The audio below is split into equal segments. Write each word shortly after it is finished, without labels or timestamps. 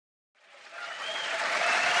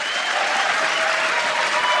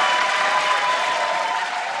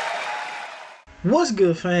What's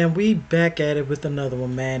good, fam? We back at it with another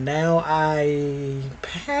one, man. Now I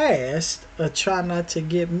passed a try not to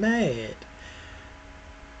get mad,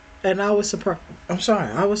 and I was surprised. I'm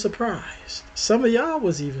sorry, I was surprised. Some of y'all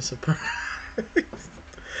was even surprised.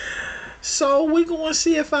 So we gonna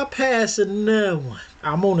see if I pass another one.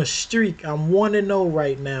 I'm on a streak. I'm 1-0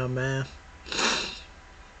 right now, man.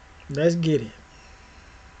 Let's get it.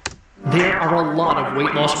 There are a lot of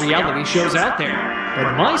weight loss reality shows out there,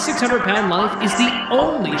 but My 600-Pound Life is the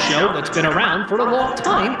only show that's been around for a long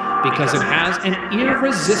time because it has an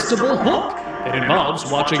irresistible hook. It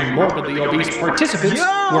involves watching morbidly obese participants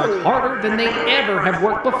work harder than they ever have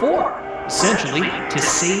worked before, essentially to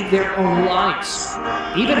save their own lives.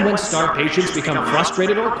 Even when star patients become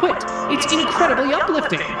frustrated or quit, it's incredibly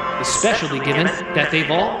uplifting, especially given that they've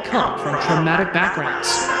all come from traumatic backgrounds.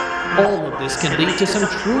 All of this can lead to some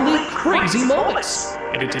truly crazy moments.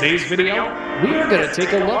 And in today's video, we are going to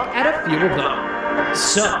take a look at a few of them.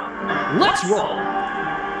 So, let's roll.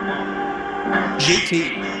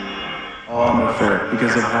 JT. Oh, I'm afraid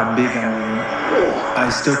because of how big I am. I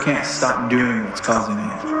still can't stop doing what's causing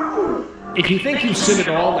it. If you think you've seen it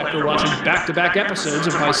all after watching back-to-back episodes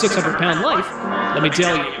of My 600-Pound Life, let me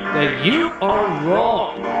tell you that you are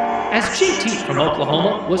wrong. As JT from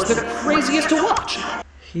Oklahoma was the craziest to watch.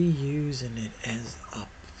 He using it as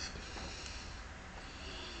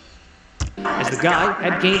the guy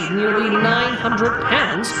had gained nearly 900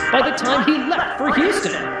 pounds by the time he left for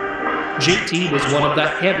Houston. JT was one of the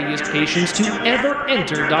heaviest patients to ever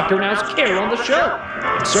enter Dr. Now's care on the show,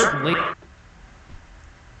 and certainly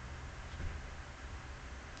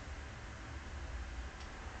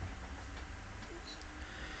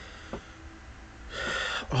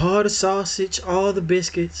all the sausage, all the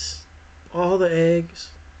biscuits, all the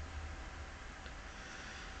eggs.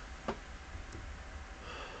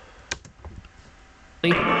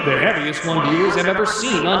 the heaviest one viewers have ever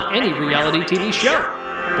seen on any reality TV show.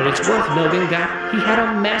 But it's worth noting that he had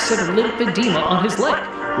a massive lymphedema on his leg,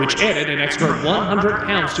 which added an extra 100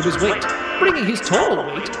 pounds to his weight, bringing his total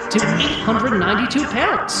weight to 892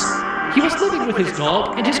 pounds. He was living with his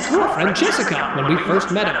dog and his girlfriend Jessica when we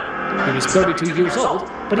first met him. He was 32 years old,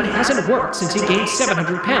 but he hasn't worked since he gained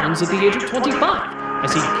 700 pounds at the age of 25,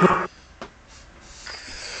 as he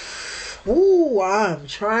Ooh, I'm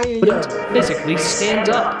trying couldn't physically stand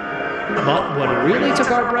up. But what really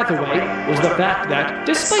took our breath away was the fact that,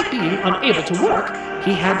 despite being unable to work,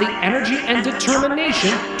 he had the energy and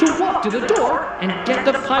determination to walk to the door and get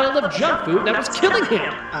the pile of junk food that was killing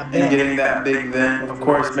him. And getting that big then, of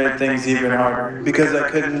course, made things even harder because I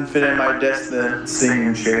couldn't fit in my desk then, sitting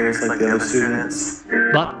in chairs like the other students.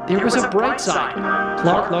 But there was a bright side.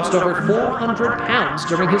 Clark lost over 400 pounds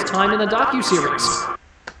during his time in the docuseries.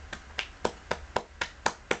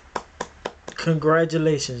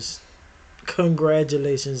 Congratulations.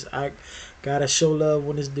 Congratulations. I gotta show love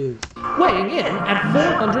when it's due. Weighing in at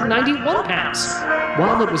 491 pounds.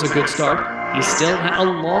 While it was a good start, he still had a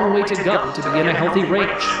long way to go to be in a healthy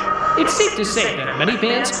range. It's safe to say that many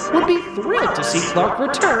fans would be thrilled to see Clark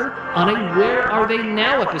return on a Where Are They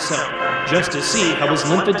Now episode, just to see how his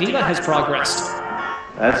lymphedema has progressed.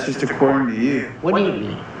 That's just according to you. What do you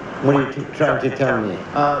mean? What are you trying to tell me?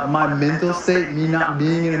 My mental state, me not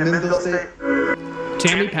being in a mental state.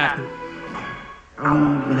 Tammy Patton. I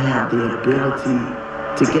won't even have the ability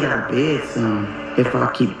to get out of bed soon if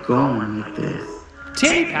I keep going with this.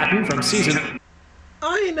 Tammy Patton from season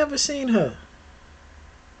I ain't never seen her.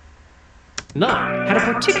 9 had a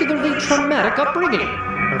particularly traumatic upbringing.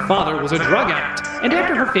 Her father was a drug addict, and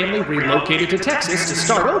after her family relocated to Texas to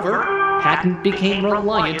start over, Patton became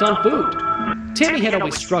reliant on food. Tammy had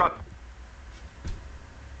always struggled.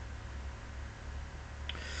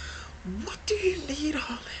 What do you need all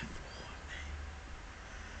that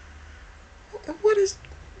for, man? What is...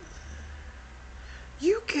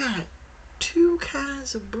 You got 2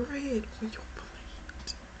 kinds of bread on your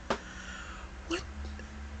plate. What?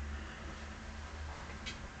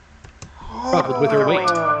 Struggled with her weight.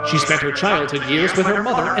 She spent her childhood years with her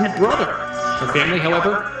mother and brother. Her family,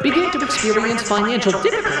 however, began to experience financial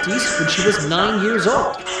difficulties when she was 9 years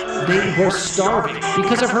old. They were starving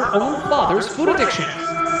because of her own father's food addiction.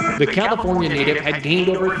 The California native had gained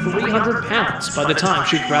over 300 pounds by the time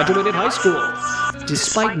she graduated high school.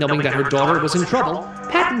 Despite knowing that her daughter was in trouble,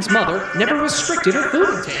 Patton's mother never restricted her food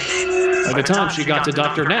intake. By the time she got to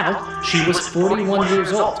Dr. Now, she was 41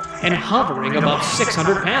 years old and hovering above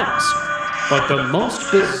 600 pounds. But the most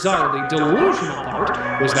bizarrely delusional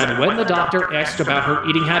part was that when the doctor asked about her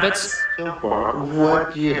eating habits, So far,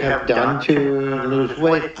 what you have done to lose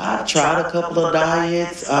weight? I've tried a couple of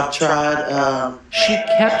diets. I've tried, she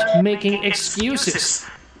kept making excuses.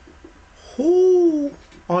 Who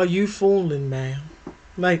Are you fooling, ma'am?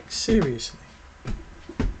 Like, seriously.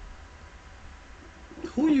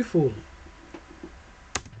 Who are you fooling?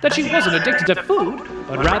 That she wasn't addicted to food,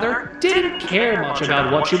 but rather didn't care much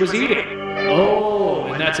about what she was eating. Oh,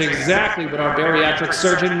 and that's exactly what our bariatric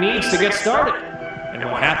surgeon needs to get started. And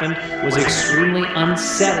what happened was extremely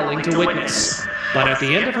unsettling to witness. But at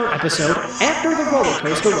the end of her episode, after the roller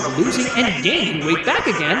coaster of losing and gaining weight back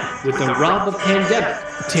again with the rub of pandemic,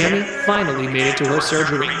 Tammy finally made it to her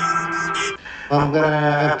surgery. I'm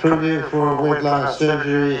gonna approve you for weight loss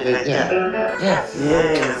surgery again.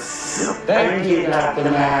 Yes. Thank you, Dr.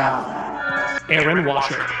 Now. Aaron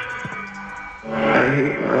Washer. I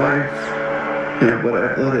hate my life and what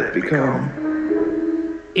I've let it become.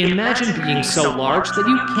 Imagine being so large that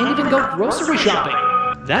you can't even go grocery shopping.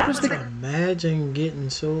 That was the... Imagine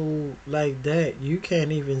getting so like that you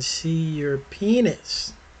can't even see your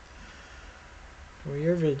penis or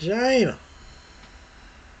your vagina.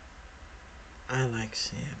 I like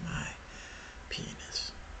seeing my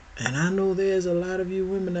penis. And I know there's a lot of you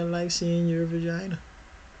women that like seeing your vagina.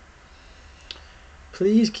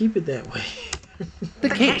 Please keep it that way. The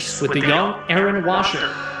case with the young Aaron Washer,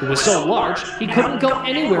 who was so large he couldn't go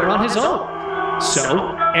anywhere on his own.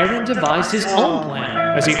 So, Aaron devised his own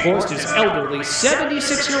plan as he forced his elderly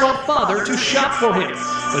 76-year-old father to shop for him.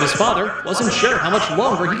 But his father wasn't sure how much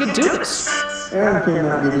longer he could do this. Aaron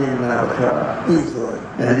cannot get in and out of the car easily,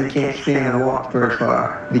 and he can't stand and walk very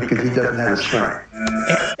far because he doesn't have the strength.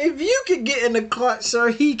 If you can get in the car, sir,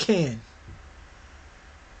 he can.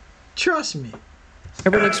 Trust me.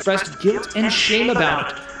 Aaron expressed guilt and shame about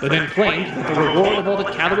it, but then claimed that the reward of all the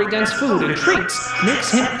calorie-dense food and treats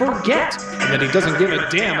makes him forget, and that he doesn't give a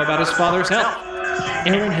damn about his father's health.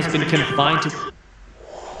 Aaron has been confined to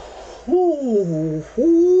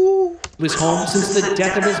his home since the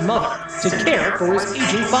death of his mother to care for his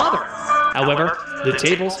aging father. However, the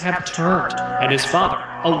tables have turned, and his father,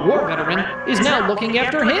 a war veteran, is now looking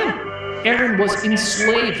after him. Aaron was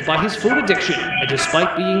enslaved by his food addiction, and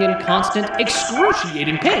despite being in constant,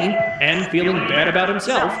 excruciating pain and feeling bad about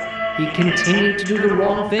himself, he continued to do the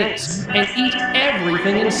wrong things and eat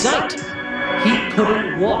everything in sight. He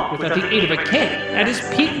couldn't walk without the aid of a cane at his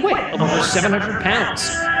peak weight of over 700 pounds,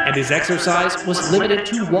 and his exercise was limited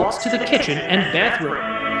to walks to the kitchen and bathroom.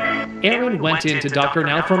 Aaron went in to Dr.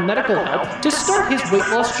 Now for medical help to start his weight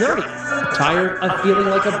loss journey, tired of feeling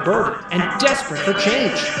like a burden and desperate for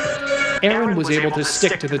change. Aaron was able to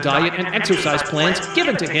stick to the diet and exercise plans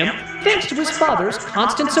given to him thanks to his father's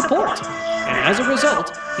constant support. And as a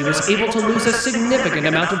result, he was able to lose a significant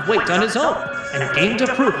amount of weight on his own and gained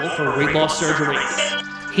approval for weight loss surgery.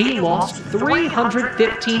 He lost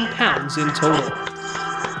 315 pounds in total.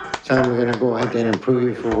 So we're gonna go ahead and approve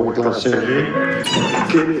you for weight loss surgery.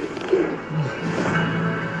 Get it.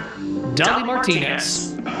 Dolly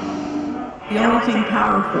Martinez. The only thing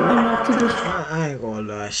powerful enough to I ain't gonna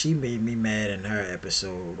lie, she made me mad in her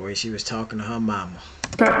episode where she was talking to her mama.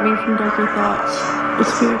 distract me from darker thoughts.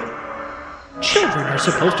 It's good. Children are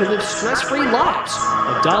supposed to live stress-free lives,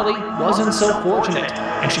 but Dolly wasn't so fortunate,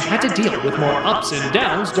 and she had to deal with more ups and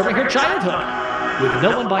downs during her childhood. With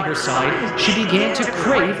no one by her side, she began to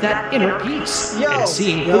crave that inner peace, and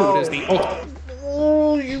seeing food as the ultimate.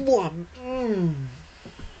 Oh, you want?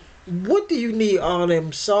 What do you need all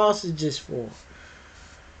them sausages for?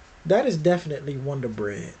 That is definitely Wonder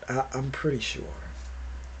Bread. I'm pretty sure.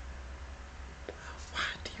 Why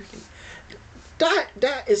do you need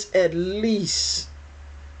that? Is at least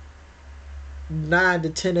 9 to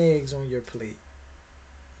 10 eggs on your plate.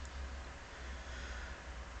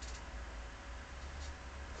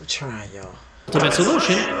 I'm trying, y'all. Ultimate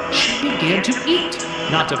solution, she began to eat,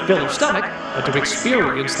 not to fill her stomach, but to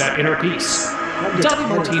experience that inner peace. Dolly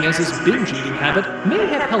Martinez's binge eating habit may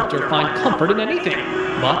have helped her find comfort in anything,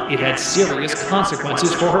 but it had serious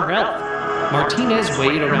consequences for her health. Martinez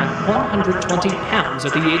weighed around 120 pounds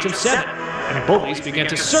at the age of 7, and bullies began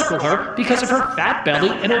to circle her because of her fat belly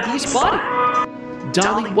and obese body.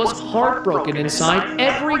 Dolly was heartbroken inside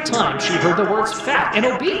every time she heard the words fat and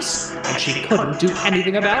obese, and she couldn't do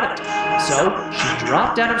anything about it. So she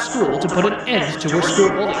dropped out of school to put an end to her school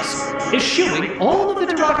bullies, eschewing all of the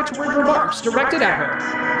derogatory remarks directed at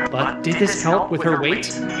her. But did this help with her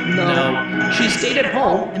weight? No. She stayed at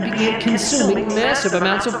home and began consuming massive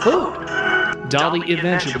amounts of food. Dolly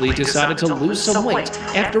eventually decided to lose some weight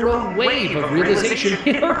after a wave of realization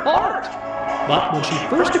hit her hard. But when she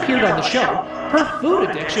first appeared on the show, her food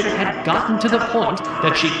addiction had gotten to the point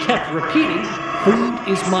that she kept repeating, "Food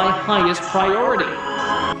is my highest priority,"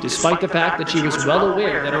 despite the fact that she was well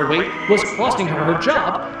aware that her weight was costing her her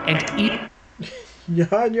job and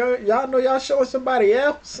Y'all know y'all showing somebody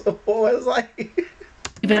else, or it's like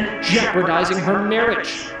even jeopardizing her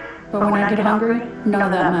marriage. But when I get hungry, none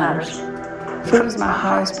of that matters. Food is my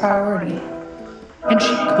highest priority. And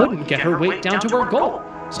she couldn't get her weight down to her goal.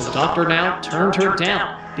 So Dr. Now turned her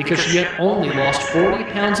down because she had only lost 40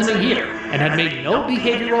 pounds in a year and had made no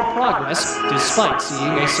behavioral progress despite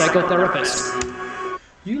seeing a psychotherapist.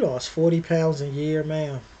 You lost 40 pounds a year,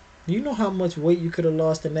 man. You know how much weight you could have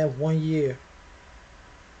lost in that 1 year?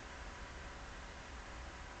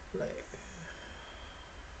 Like,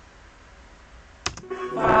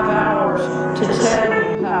 5 hours to tell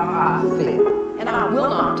you how I feel, and I will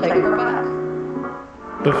not take her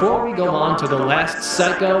back. Before we go on to the last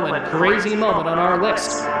psycho and crazy moment on our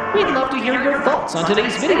list, we'd love to hear your thoughts on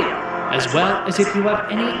today's video, as well as if you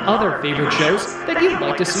have any other favorite shows that you'd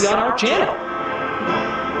like to see on our channel.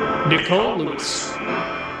 Nicole Lewis.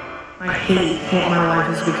 I hate what my life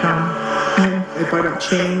has become, and if I don't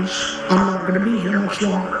change, I'm not going to be here much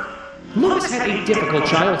longer. Lewis had a difficult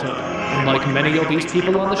childhood, and like many obese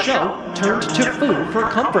people on the show, turned to food for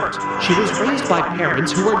comfort. She was raised by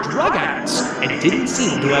parents who were drug addicts and didn't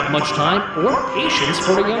seem to have much time or patience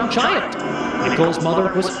for a young child. Nicole's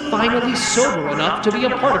mother was finally sober enough to be a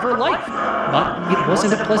part of her life, but it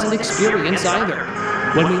wasn't a pleasant experience either.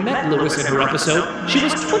 When we met Lewis in her episode, she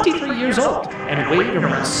was 23 years old and weighed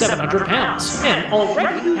around 700 pounds and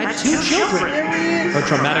already had 2 children. Her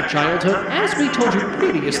traumatic childhood, as we told you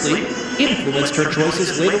previously, influenced her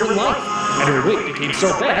choices later in life, and her weight became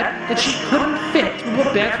so bad that she couldn't fit through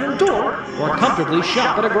a bathroom door or comfortably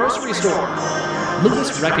shop at a grocery store.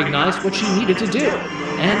 Lewis recognized what she needed to do,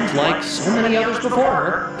 and like so many others before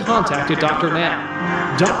her, contacted Dr.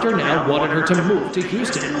 Now. Dr. Now wanted her to move to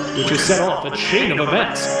Houston, which has set off a chain of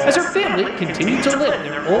events as her family continued to live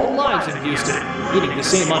their old lives in Houston, eating the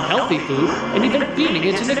same unhealthy food and even feeding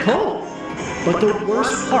it to Nicole. But the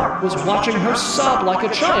worst part was watching her sob like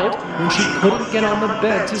a child when she couldn't get on the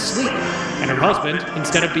bed to sleep, and her husband,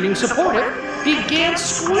 instead of being supportive, began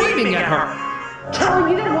screaming at her. Tell her,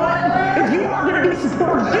 you know what? If you are going to be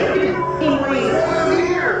supportive, you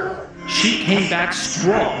can She came back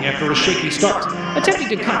strong after a shaky start, attempting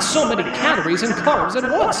to cut so many calories and carbs at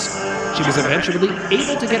once. She was eventually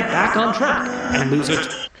able to get back on track and lose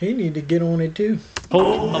a he need to get on it too.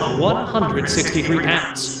 total of 163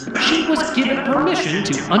 pounds. She was given permission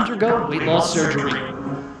to undergo weight loss surgery.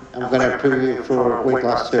 I'm going to approve you for weight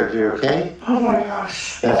loss surgery, okay? Oh my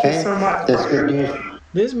gosh. Okay? Thank you so much. That's good news.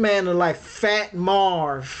 This man is like Fat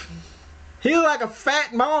Marv. He look like a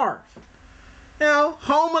Fat Marv. You know,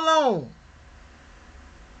 Home Alone.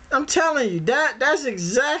 I'm telling you, that's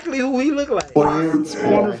exactly who he looked like. It's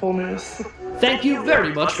wonderful news. Thank you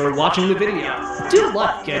very much for watching the video. Do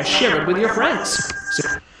like and share it with your friends.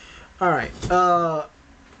 Alright,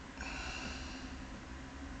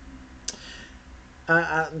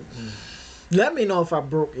 let me know if I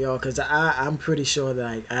broke y'all, because I'm pretty sure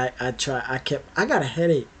that I got a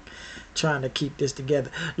headache trying to keep this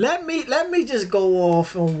together. Let me just go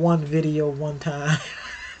off on one video one time.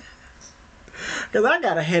 Because I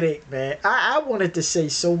got a headache, man. I wanted to say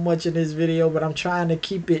so much in this video, but I'm trying to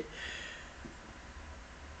keep it.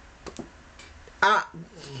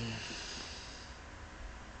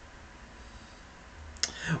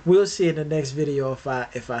 We'll see in the next video if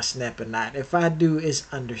I snap or not. If I do, it's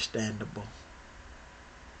understandable.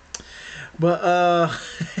 But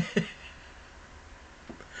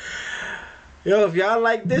yo, if y'all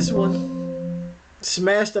like this one,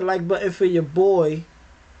 smash the like button for your boy.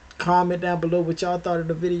 Comment down below what y'all thought of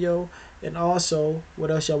the video, and also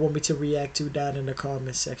what else y'all want me to react to down in the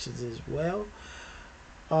comment sections as well.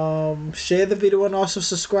 Share the video and also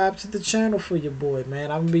subscribe to the channel for your boy,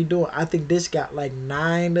 man. I'm gonna be doing, I think this got like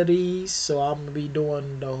 9 of these, so I'm gonna be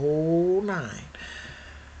doing the whole 9.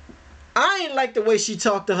 I ain't like the way she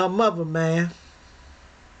talked to her mother, man.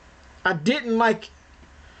 I didn't like it.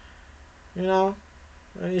 You know,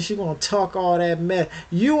 and she gonna talk all that mess.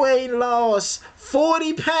 You ain't lost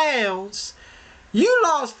 40 pounds. You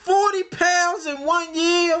lost 40 pounds in 1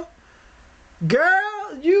 year,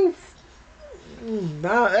 girl. You.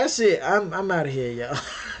 Nah, that's it. I'm out of here, y'all.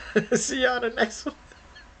 See y'all in the next one.